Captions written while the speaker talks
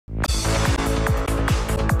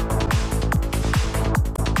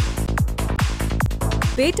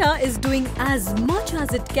PETA is doing as much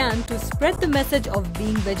as it can to spread the message of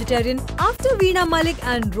being vegetarian. After Veena Malik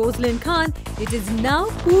and Roslyn Khan, it is now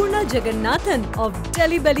Poorna Jagannathan of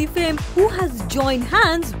Delhi Belly fame who has joined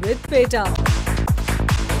hands with PETA.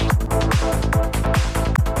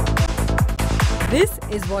 This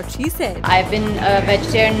is what she said. I've been a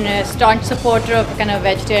vegetarian, a staunch supporter of kind of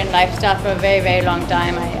vegetarian lifestyle for a very, very long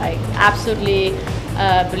time. I absolutely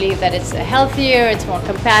believe that it's healthier, it's more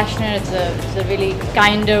compassionate, it's a really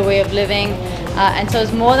kinder way of living. And so I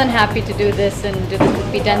was more than happy to do this and do this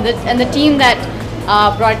with PETA. And the team that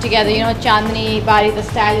brought it together, you know, Chandni, Bari, the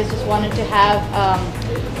stylist, just wanted to have,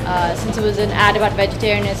 since it was an ad about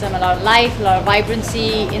vegetarianism, a lot of life, a lot of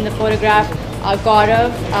vibrancy in the photograph.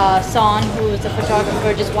 Gaurav Son, who is a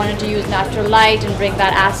photographer, just wanted to use natural light and bring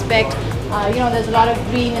that aspect. You know, there's a lot of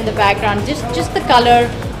green in the background, just the color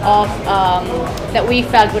of that we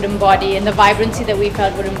felt would embody, and the vibrancy that we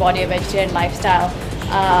felt would embody a vegetarian lifestyle.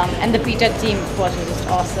 And the PETA team, of course, was just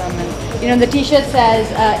awesome. And you know, the T-shirt says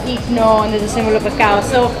 "Eat No," and there's a symbol of a cow.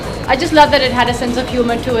 So I just love that it had a sense of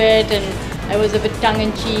humor to it, and it was a bit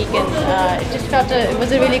tongue-in-cheek, and it just felt it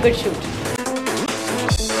was a really good shoot.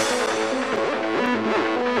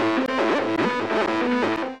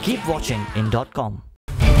 Keep watching in .com.